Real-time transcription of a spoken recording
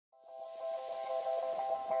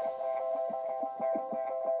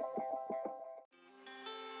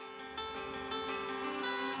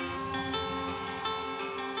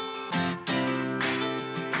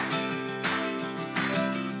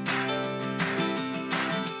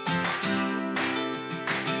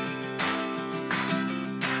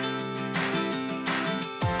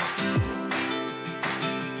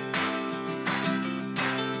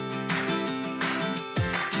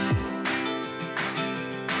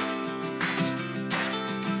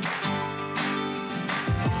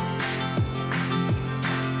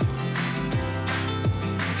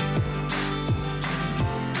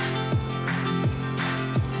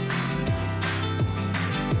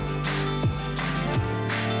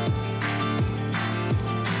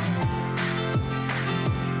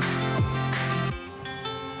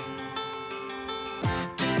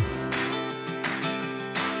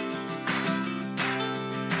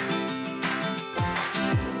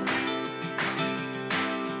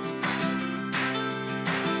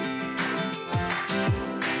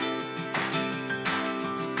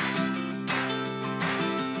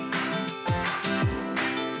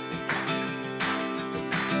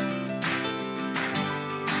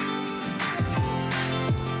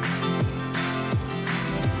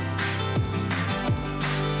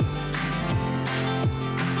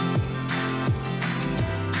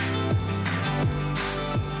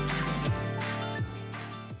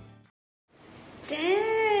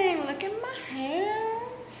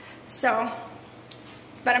So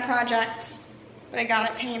it's been a project, but I got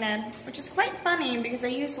it painted, which is quite funny because I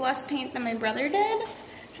used less paint than my brother did.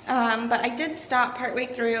 But I did stop partway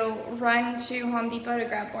through, run to Home Depot to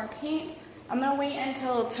grab more paint. I'm gonna wait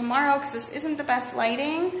until tomorrow because this isn't the best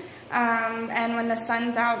lighting. And when the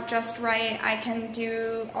sun's out just right, I can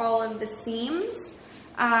do all of the seams.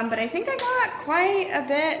 But I think I got quite a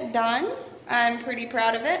bit done. I'm pretty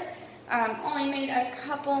proud of it. Only made a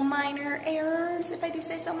couple minor errors, if I do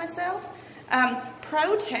say so myself.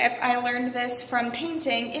 Pro tip, I learned this from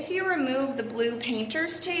painting. If you remove the blue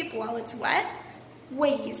painter's tape while it's wet,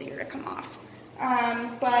 way easier to come off.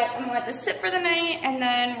 But I'm gonna let this sit for the night and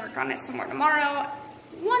then work on it some more tomorrow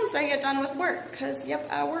once I get done with work, because yep,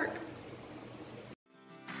 I work.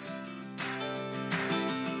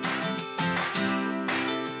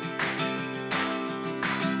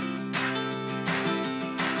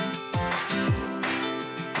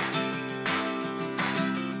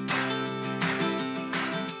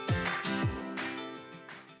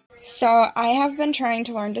 So I have been trying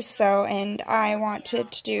to learn to sew, and I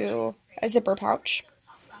wanted to do a zipper pouch.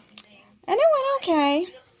 And it went okay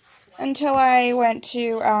until I went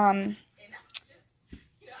to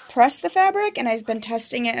press the fabric, and I've been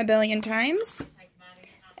testing it a billion times,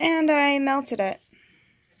 and I melted it.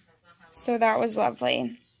 So that was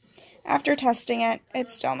lovely. After testing it, it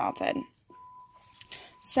still melted.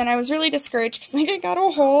 So then I was really discouraged because I got a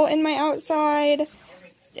hole in my outside.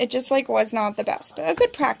 It just like was not the best, but a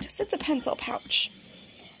good practice. It's a pencil pouch.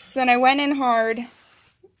 So then I went in hard,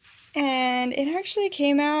 and it actually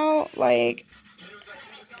came out like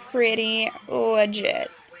pretty legit.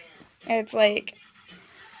 It's like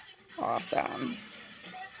awesome.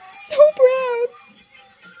 So proud.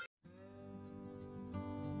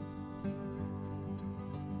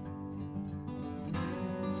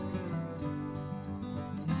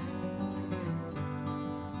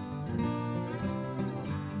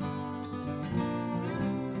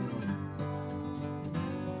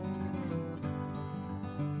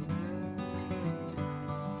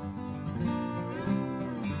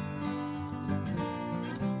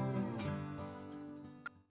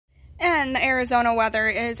 And the Arizona weather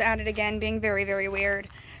is at it again, being very, very weird.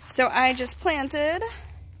 So I just planted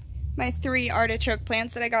my 3 artichoke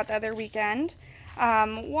plants that I got the other weekend.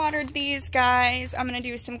 Watered these guys. I'm going to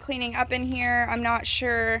do some cleaning up in here. I'm not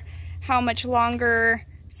sure how much longer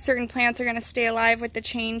certain plants are going to stay alive with the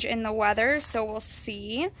change in the weather, so we'll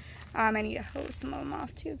see. I need to hose some of them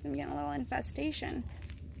off too because I'm getting a little infestation.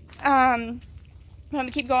 I'm going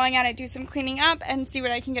to keep going at it, do some cleaning up, and see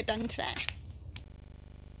what I can get done today.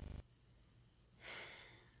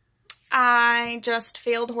 I just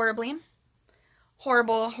failed horribly.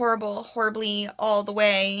 Horribly all the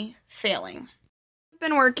way failing. I've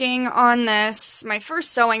been working on this, my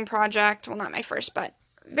first sewing project, well not my first, but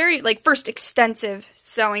first extensive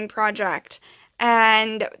sewing project.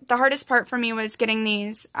 And the hardest part for me was getting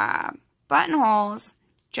these buttonholes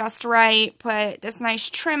just right, put this nice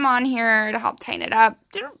trim on here to help tighten it up.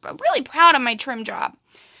 I'm really proud of my trim job.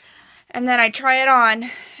 And then I try it on,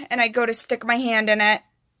 and I go to stick my hand in it.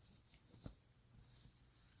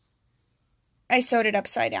 I sewed it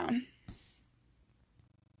upside down.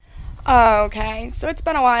 Okay, so it's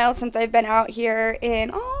been a while since I've been out here in,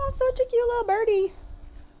 oh, such a cute little birdie.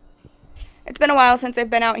 It's been a while since I've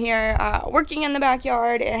been out here working in the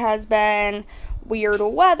backyard. It has been weird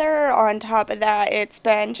weather. On top of that, it's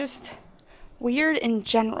been just weird in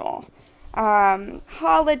general.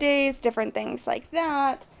 Holidays, different things like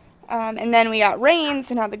that. And then we got rain,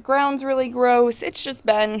 so now the ground's really gross. It's just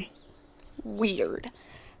been weird.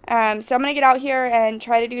 So I'm going to get out here and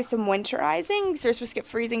try to do some winterizing. So we're supposed to get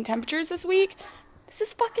freezing temperatures this week. This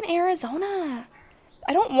is fucking Arizona.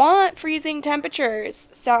 I don't want freezing temperatures.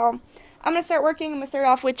 So I'm going to start working. I'm going to start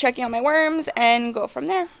off with checking out my worms and go from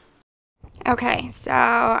there. Okay, so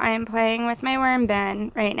I'm playing with my worm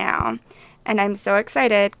bin right now. And I'm so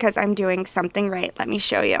excited because I'm doing something right. Let me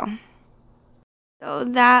show you. So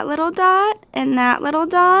that little dot and that little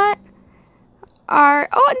dot are,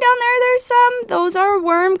 oh, and down there there's some, those are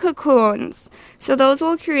worm cocoons. So those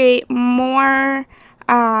will create more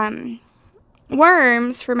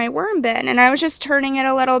worms for my worm bin. And I was just turning it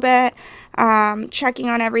a little bit, checking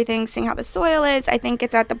on everything, seeing how the soil is. I think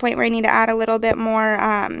it's at the point where I need to add a little bit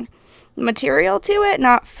more material to it,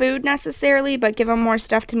 not food necessarily, but give them more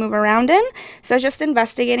stuff to move around in. So just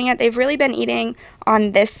investigating it. They've really been eating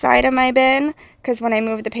on this side of my bin, because when I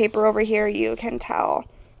move the paper over here, you can tell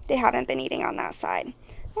they haven't been eating on that side.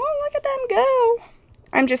 Oh, look at them go.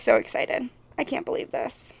 I'm just so excited. I can't believe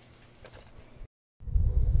this.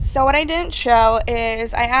 So what I didn't show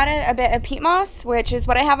is I added a bit of peat moss, which is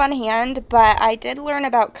what I have on hand, but I did learn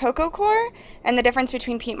about coco coir and the difference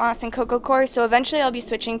between peat moss and coco coir, so eventually I'll be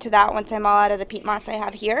switching to that once I'm all out of the peat moss I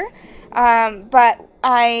have here. But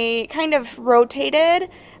I kind of rotated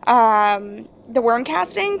the worm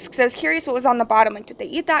castings because I was curious what was on the bottom. Like, did they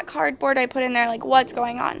eat that cardboard I put in there? Like, what's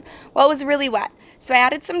going on? Well, it was really wet. So I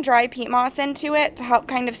added some dry peat moss into it to help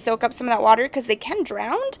kind of soak up some of that water because they can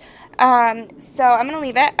drown. So I'm going to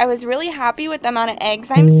leave it. I was really happy with the amount of eggs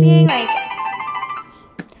I'm seeing.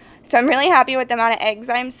 So I'm really happy with the amount of eggs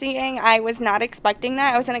I'm seeing. I was not expecting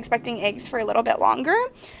that. I wasn't expecting eggs for a little bit longer.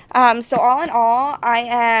 So all in all, I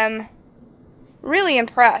am really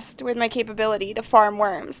impressed with my capability to farm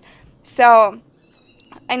worms. So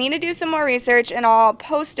I need to do some more research and I'll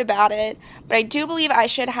post about it, but I do believe I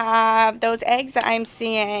should have those eggs that I'm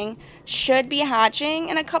seeing should be hatching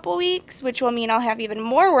in a couple weeks, which will mean I'll have even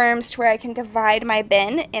more worms to where I can divide my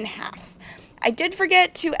bin in half. I did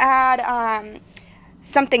forget to add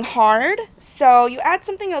something hard, so you add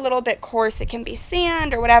something a little bit coarse. It can be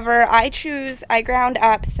sand or whatever. I ground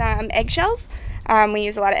up some eggshells. We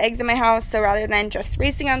use a lot of eggs in my house, so rather than just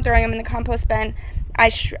racing them, throwing them in the compost bin,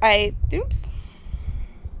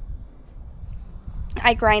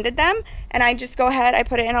 I grinded them, and I just go ahead, I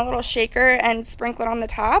put it in a little shaker and sprinkle it on the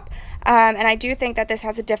top, and I do think that this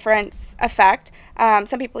has a different effect.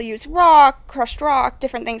 Some people use rock, crushed rock,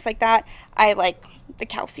 different things like that. I like the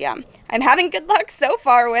calcium. I'm having good luck so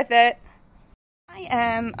far with it. I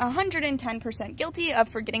am 110% guilty of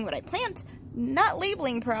forgetting what I plant, not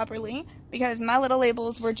labeling properly, because my little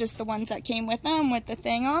labels were just the ones that came with them, with the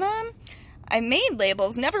thing on them. I made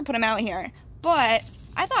labels, never put them out here, but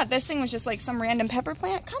I thought this thing was just like some random pepper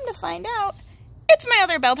plant. Come to find out, it's my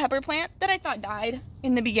other bell pepper plant that I thought died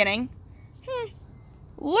in the beginning.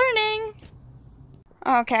 Learning.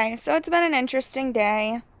 Okay, so it's been an interesting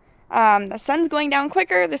day. The sun's going down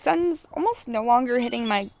quicker. The sun's almost no longer hitting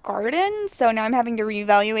my garden, so now I'm having to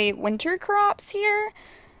reevaluate winter crops here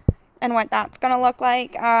and what that's gonna look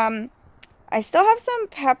like. I still have some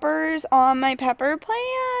peppers on my pepper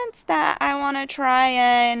plants that I want to try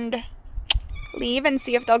and leave and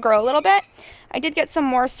see if they'll grow a little bit. I did get some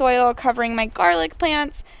more soil covering my garlic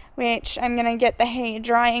plants, which I'm going to get the hay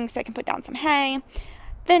drying so I can put down some hay.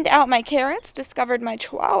 Thinned out my carrots, discovered my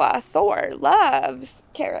Chihuahua Thor loves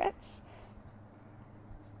carrots.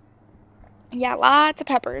 Yeah, lots of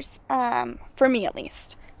peppers, for me at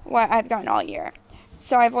least, what I've gotten all year.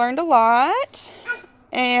 So I've learned a lot,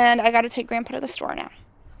 and I got to take Grandpa to the store now.